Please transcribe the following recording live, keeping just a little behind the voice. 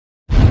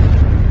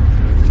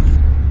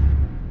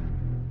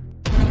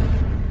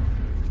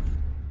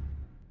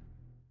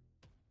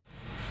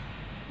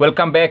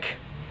Welcome back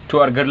to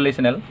our Gwrlwi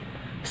channel.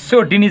 So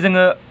dini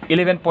जोङो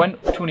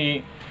 11.2 नि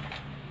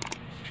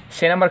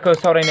से नाम्बारखौ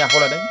सावरायनो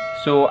आखायाव लादों.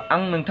 So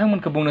आं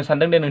नोंथांमोनखौ बुंनो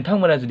सानदों दे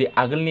नोंथांमोना जुदि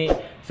आगोलनि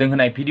जों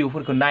होनाय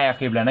भिडिअफोरखौ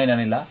नायाखैब्ला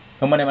नायनानै ला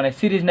होमबाने माने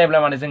सिरिज नायब्ला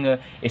माने जोङो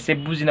एसे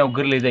बुजिनायाव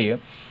गोरलै जायो.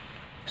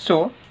 So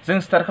जों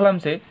स्टार्ट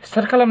खालामसै.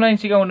 स्टार्ट खालामनायनि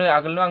सिगाङावनो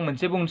आगोलनो आं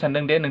मोनसे बुंनो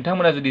सानदों दे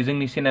नोंथांमोना जुदि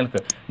जोंनि चेनेलखौ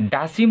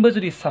दासिमबो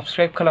जुदि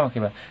साबस्क्राइब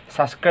खालामाखैबा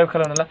साबस्क्राइब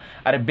खालामना ला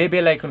आरो बे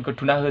बेल आइकनखौ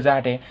थुना हो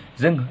जाहाथे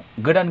जों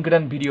गोदान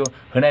भिडिअ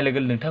होनाय लोगो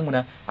नोंथांमोना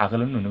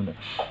आगोलावनो नुनो मोनो.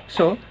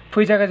 So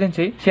फै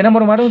जागायजेनसै. से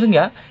नाम्बाराव मा दं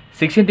जोंनिया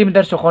 6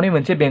 सेन्टिमिटार सखावनि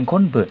मोनसे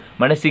बेंखनबो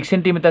माने 6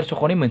 सेन्टिमिटार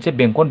सखावनि मोनसे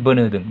बेंखन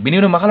बोनो होदों. बिनि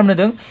उनाव मा खालामनो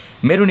होदों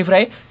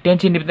मेरुनिफ्राय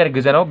 10 सेन्टिमिटार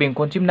गोजानाव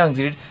बेंखनसिम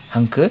नांजिर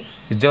हांखो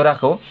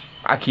जराखौ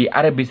आखि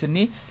आरो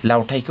बिसोरनि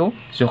लावथायखौ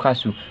जखा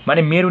सु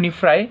माने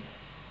मेरुनिफ्राय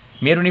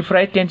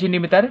 10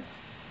 सेन्टिमिटार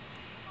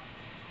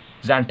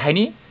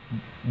जानथायनि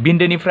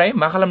बिन्दोनिफ्राय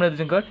मा खालामनो होदों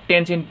जोंखौ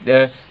 10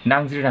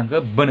 नांजिर हांखो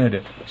बोनो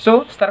होदों. सो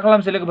स्टार्ट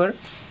खालामसै लोगोफोर.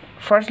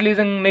 फार्स्टलि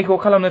जों नैखौ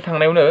खालामनो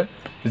थांनायावनो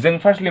जों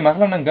फार्स्टलि मा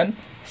खालामनांगोन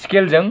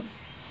स्केलजों.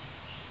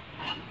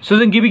 सो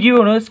जों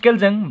गिबियावनो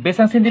स्केलजों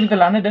बेसेबां सेन्टिमिटार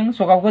लानो होदों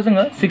सखावखौ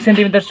जोङो 6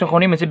 सेन्टिमिटार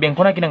सखावनि मोनसे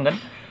बेंखन आखिनांगोन.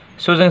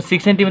 सो जों 6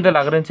 सेन्टिमिटार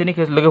लाग्रोनोसै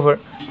निखौ लोगोफोर.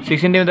 6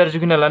 सेन्टिमिटार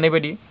जुखिना लानाय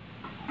बायदि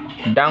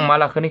दा आं मा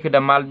लाखो निखौ दा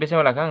मा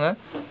बेसेबां लाखो आङो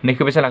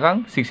नैखौ बेसेबां लाखो आं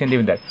 6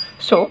 सेन्टिमिटार.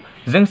 सो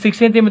जों 6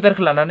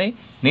 सेन्टिमिटारखौ लानानै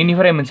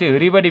नैनिफ्राय मोनसे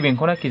ओरैबायदि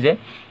बेंखन आखि जे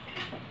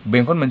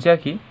बेंखन मोनसे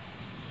आखि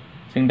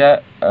जों दा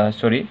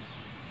सरि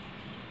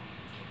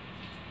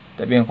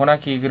दा बेंखन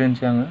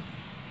आखिग्रोनोसै आङो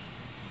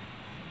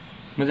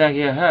मोजां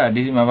आखिया हा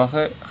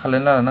माबाखौ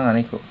खालामना लानाङा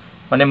नैखौ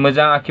माने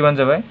मोजां आखिबानो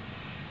जाबाय.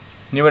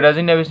 नैबे दा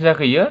जोंनिया बेसेबां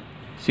जाखो इयो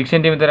 6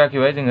 सेन्टिमिटार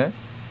आखिबाय जोङो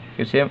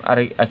खेबसे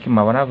आरो आखि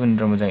माबाना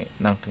होबोनो मोजाङै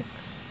नांथों.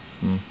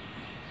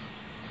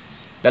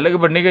 दा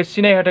लोगोफोर नैखौ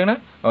सिनाय होदोंना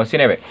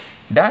सिनायबाय.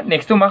 दा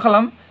नेक्स्टआव मा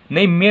खालाम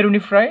नै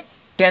मेरुनिफ्राय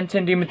 10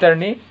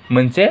 सेन्टिमिटारनि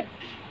मोनसे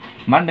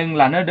मा होनदों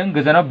लानो होदों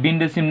गोजानाव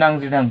बिन्दोसिम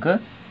नांजिर हांखो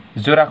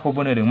जराखौ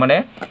बोनो होदों माने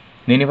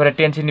नैनिफ्राय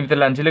 10 सेन्टिमिटार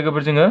लानोसै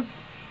लोगोफोर जोङो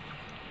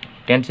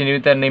 10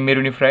 सेन्टिमिटार नै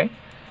मेरुनिफ्राय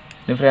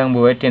आं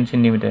बहाय 10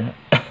 सेन्टिमिटार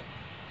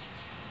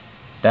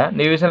दा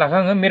नैबे बेसेबां लाखो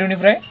आङो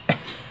मेरुनिफ्राय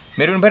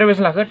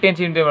बेसेबां लाखो 10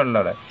 सेन्टिमिटार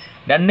लाबाय.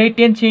 दा नै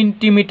 10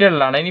 सेन्टिमिटार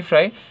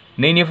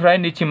लानायनिफ्राय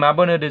नैथिं मा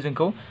बोनो होदो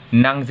जोंखौ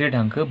नांजिर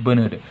हांखो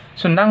बोनो होदो.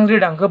 स'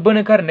 नांजिर हांखो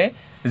बोनो कारने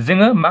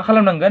जोङो मा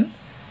खालामनांगोन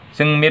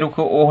जों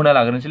मेरुखौ अ होना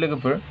लाग्रोनोसै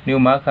लोगोफोर. नैयाव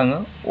मा होखाङो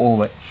अ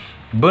होबाय.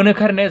 बोनो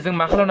कारने जों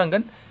मा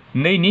खालामनांगोन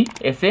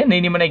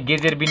नैनि माने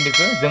गेजेर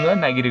बिन्दोखौ जोङो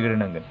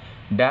नागिरग्रोनांगोन.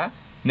 दा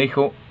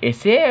नैखौ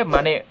एसे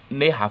माने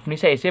नै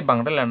हाफनिसाय एसे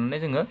बांद्राय लानानै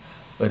जोङो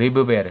ओरै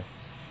बोबाय आरो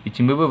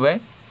बिथिंबो बोबाय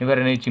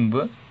ओमफ्राय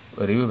नैथिंबो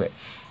ओरै बोबाय.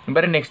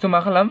 ओमफ्राय नेक्स्टआव मा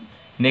खालाम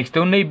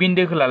नेक्स्टआव नै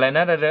बिन्दोखौ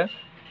लालायना आरो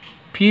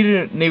फिर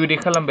नैबायदि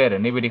खालामबाय आरो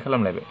नैबायदि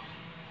खालामलायबाय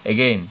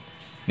एगेइन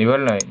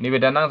नैबे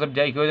दा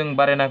नांजाबदिया बेखौ जों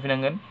बारायना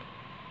होफिनांगोन.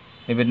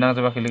 नैबे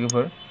नांजाबाखै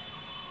लोगोफोर.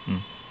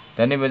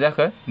 दा नैबे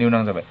जाखो नैबे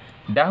नांजाबाय.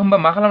 दा होमबा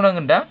मा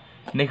खालामनांगोन दा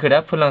नैखौ दा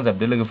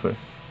फोलांजाबदो लोगोफोर.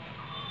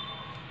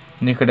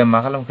 नैखौ दा मा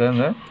खालामखो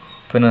आङो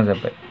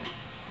फोनांजाबबाय.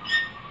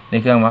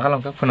 नैखौ आं मा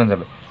खालामखो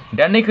फोनांजाबबाय.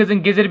 दा नैखौ जों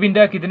गेजेर बिन्दो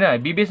आखिदोंना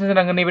बे बेसेबां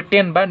जानांगोन नैबे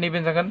 10 बा नैबे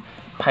जागोन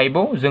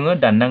 5आव जोङो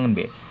दाननांगोन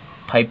बे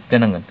 5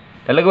 जानांगोन.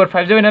 दा लोगोफोर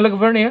 5 जाबायना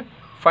लोगोफोर नैयो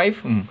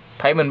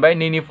 5 मोनबाय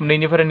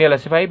नैनिफ्राय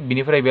नैयालासे 5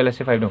 बिनिफ्राय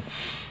बेयालासे 5 दं.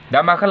 दा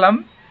मा खालाम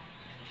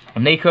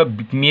नैखौ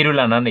मिरु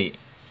लानानै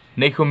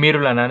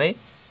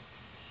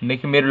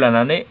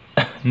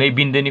नै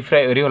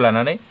बिन्दोनिफ्राय ओरै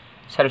लानानै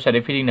सारि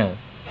फिदिंना हो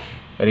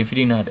ओरै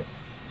फिदिंना होदो.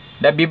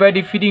 दा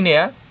बेबायदि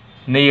फिदिंनाया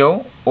नैयाव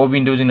अ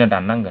बिन्दोआव जोंना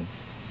दाननांगोन.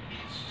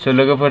 स'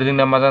 लोगोफोर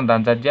जोंना मा जादों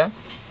दानजादिया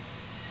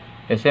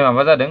एसे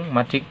माबा जादों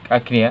मा थिग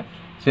आखिनाया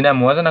जोंना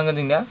मुवा जानांगोन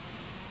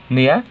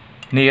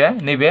जोंनिया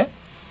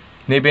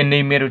नैबे नै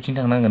मेरुथिं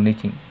थांनांगोन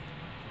नैथिं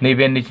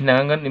नैबे नैथिं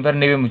थांनांगोन ओमफ्राय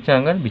नैबे मोनसे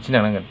थांनांगोन बिथिं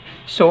थांनांगोन.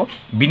 स'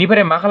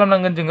 बिनिफ्राय मा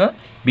खालामनांगोन जोङो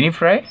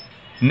बिनिफ्राय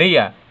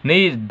नै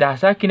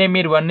दासा आखिनाय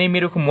मेरुआ नै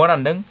मेरुखौ मुवा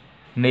दानदों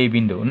नै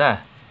बिन्दु ना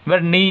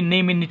ओमफ्राय नै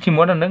मिनिटसिम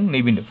मुवा दानदों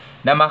नै बिन्दु.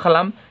 दा मा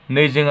खालाम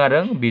नैजों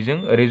आरो बेजों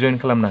ओरै जइन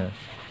खालामना हो.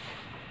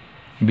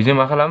 बेजों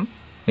मा खालाम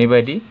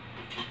नैबायदि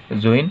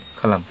जइन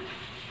खालाम.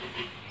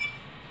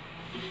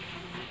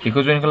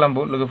 बेखौ जइन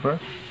खालामबाव लोगोफोर.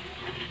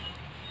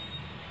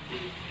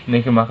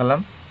 नैखौ मा खालाम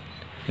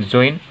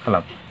जइन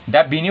खालाम. दा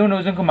बिनि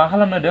उनाव जोंखौ मा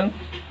खालामनो होदों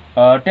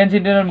 10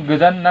 सेन्टिमिटार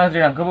गोजान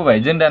नांजिर हांखो बोबाय.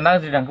 जों दा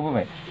नांजिर हांखो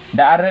बोबाय.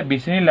 दा आरो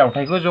बिसोरनि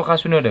लावथायखौ जखा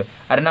सुनो होदों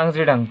आरो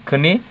नांजिर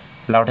हांखोनि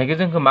लावथायखौ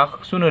जोंखौ मा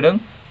सुनो होदों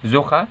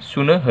जखा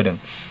सुनो होदों.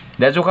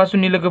 दा जखा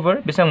सुनि लोगोफोर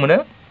बेसेबां मोनो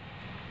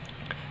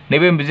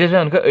नैबे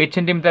जेसेबां मोनखो 8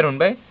 सेन्टिमिटार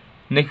मोनबाय.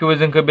 नैखौबो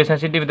जोंखौ बेसेबां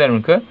सेन्टिमिटार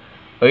मोनखो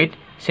 8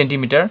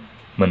 सेन्टिमिटार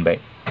मोनबाय.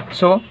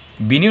 स'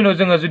 बिनि उनाव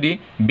जोङो जुदि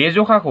बे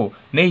जखाखौ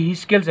नै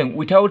स्केलजों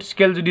उइथाउट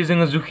स्केल जुदि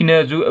जोङो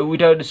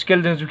उइथाउट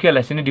स्केलजों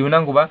जुखियालासिनो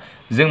दिहुनांगौबा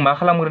जों मा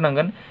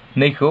खालामग्रोनांगोन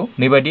नैखौ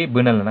नैबायदि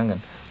बोना लानांगोन.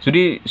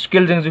 जुदि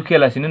स्केलजों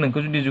जुखियालासिनो नोंखौ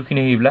जुदि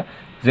जुखिनो होयोब्ला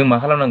जों मा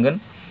खालामनांगोन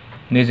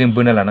नैजों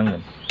बोना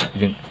लानांगोन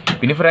जों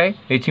बिनिफ्राय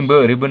नैथिंबो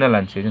ओरै बोना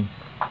लानोसै जों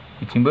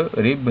बिथिंबो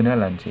ओरै बोना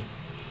लानोसै.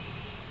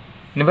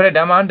 बेनिफ्राय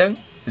दा मा होनदों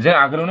जों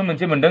आगोलावनो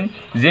मोनसे मोनदों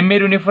जे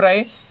मेरुनिफ्राय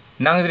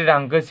नांजिर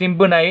हांखोसिम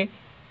बोनाय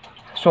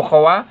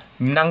सखावा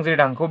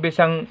नांज्रिदांखौ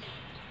बेसेबां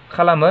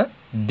खालामो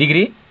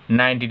डिग्री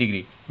 90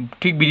 डिग्री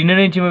थिग बिदिनो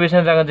नैथिंबो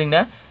बेसेबां जागोन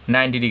जोंना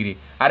 90 डिग्री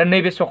आरो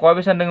नैबे सखावा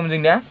बेसेबां दङमोन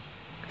जोंना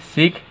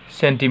 6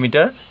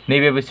 सेन्टिमिटार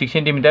नैबेबो 6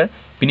 सेन्टिमिटार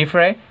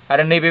बिनिफ्राय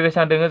आरो नैबे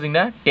बेसेबां दङ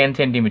जोंना 10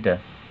 सेन्टिमिटार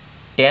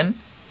 10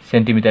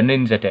 सेन्टिमिटार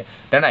नैनि जाथे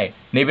दा नाय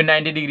नैबे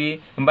 90 डिग्री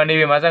होमबा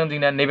नैबे मा जागोन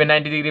जोंना नैबे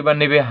 90 डिग्री बा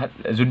नैबे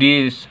जुदि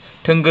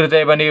थोंगोर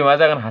जायोबा नैबे मा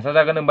जागोन हासा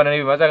जागोन होमबा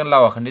नैबे मा जागोन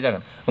लावा खान्थि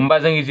जागोन होमबा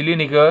जों इजिलि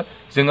नैखौ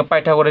जोङो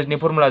पाइथागरासनि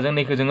फर्मुलाजों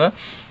नैखौ जोङो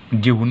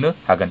दिहुननो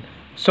हागोन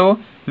स'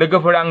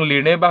 लोगोफोर आं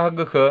लिरनाय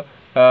बाहागोखौ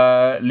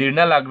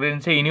लिरना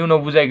लाग्रोनोसै इनि उनाव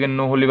बुजायगोन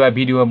नहलेबा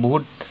भिडिअआ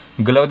बहुत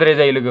गोलावद्राय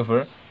जायो लोगोफोर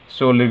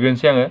स'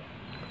 लिरग्रोनोसै आङो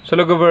स'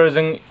 लोगोफोर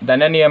जों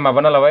दानिया नैया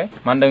माबाना लाबाय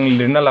मा होनदों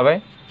लिरना लाबाय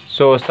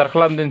स' स्टार्ट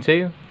खालामदोंसै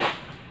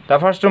दा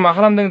फार्स्टआव मा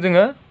खालामदों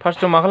जोङो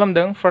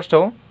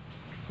फार्स्टआव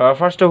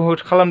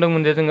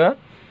खालामदोंमोन जे जोङो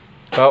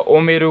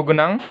अमेरु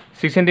गोनां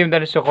 6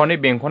 सेन्टिमिटारनि सखावनि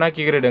बेंखन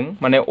आखिग्रोदों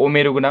माने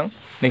अमेरु गोनां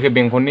नैखौ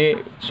बेंखननि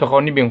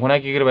सखावनि बेंखन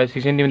आखिग्रोबाय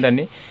 6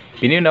 सेन्टिमिटारनि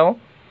बिनि उनाव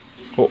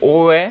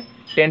ओ ए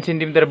 10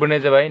 सेन्टिमिटार बोनाय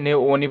जाबाय नै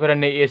ओ निफ्राय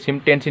नै ए सिम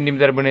 10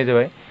 सेन्टिमिटार बोनाय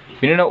जाबाय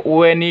बिनि उनाव ओ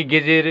ए नि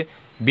गेजेर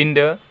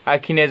बिन्दो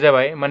आखिनाय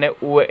जाबाय माने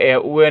ओ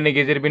ए नि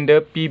गेजेर बिन्दो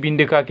पि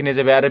बिन्दोखौ आखिनाय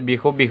जाबाय आरो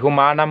बेखौ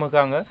मा नाम होखो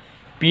आङो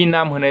पि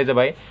नाम होनाय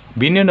जाबाय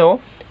बिनि उनाव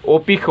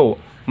OP खौ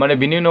माने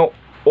बिनि उनाव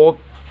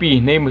OP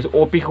नै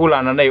OP खौ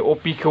लानानै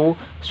OP खौ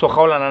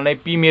सखाव लानानै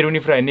P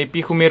मेरुनिफ्राय नै P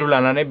खौ मेरु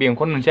लानानै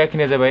बेंखन मोनसे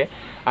आखिनाय जाबाय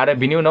आरो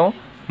बिनि उनाव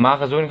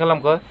माखौ जइन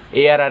खालामखो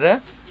AR आरो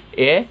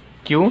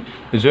AQ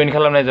जइन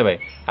खालामनाय जाबाय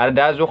आरो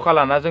दा जखा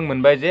लाना जों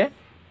मोनबाय जे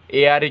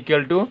AR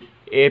equal to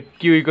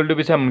AQ equal to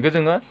बेसेबां मोनखो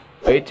जोङो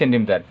 8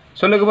 सेन्टिमिटार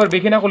स' लोगोफोर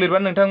बेखिनिखौ लिरबा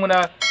नोंथांमोना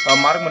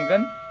मार्क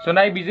मोनगोन स'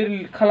 नायबिजिर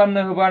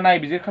खालामनो होबा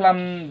नायबिजिर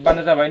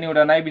खालामबानो जाबाय नै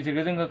दा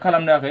नायबिजिरखौ जोङो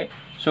खालामनो हायाखै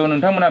स'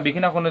 नोंथांमोना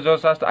बेखिनिखौनो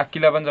जास्ट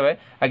आखिलाबानो जाबाय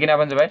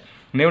आखिनाबानो जाबाय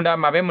नै दा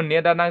माबे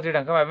मोननैया दा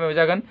नांज्रिदांखो माबे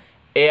जागोन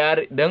AR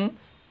दों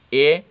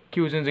AQ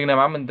जों जोंना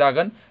मा मोन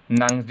जागोन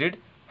नांज्रिद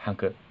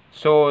हांखो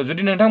स'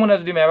 जुदि नोंथांमोना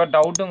जुदि माबा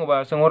डाउट दङबा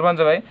सोंहरबानो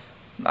जाबाय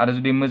आरो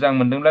जुदि मोजां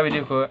मोनदोंब्ला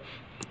भिडिअखौ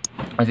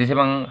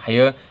जेसेबां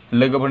हायो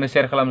लोगोफोरनो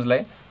शेयार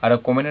खालामज्लाय आरो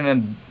कमेन्ट होनो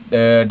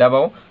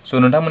दाबाव स'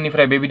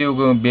 नोंथांमोननिफ्राय बे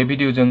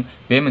भिडिअजों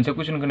बे मोनसे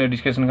कुइसनखौनो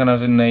डिसकासन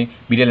खालामनानै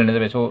भिडिअ लानाय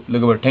जाबाय स'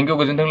 लोगोफोर थेंक इउ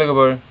गोजोन्थों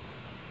लोगोफोर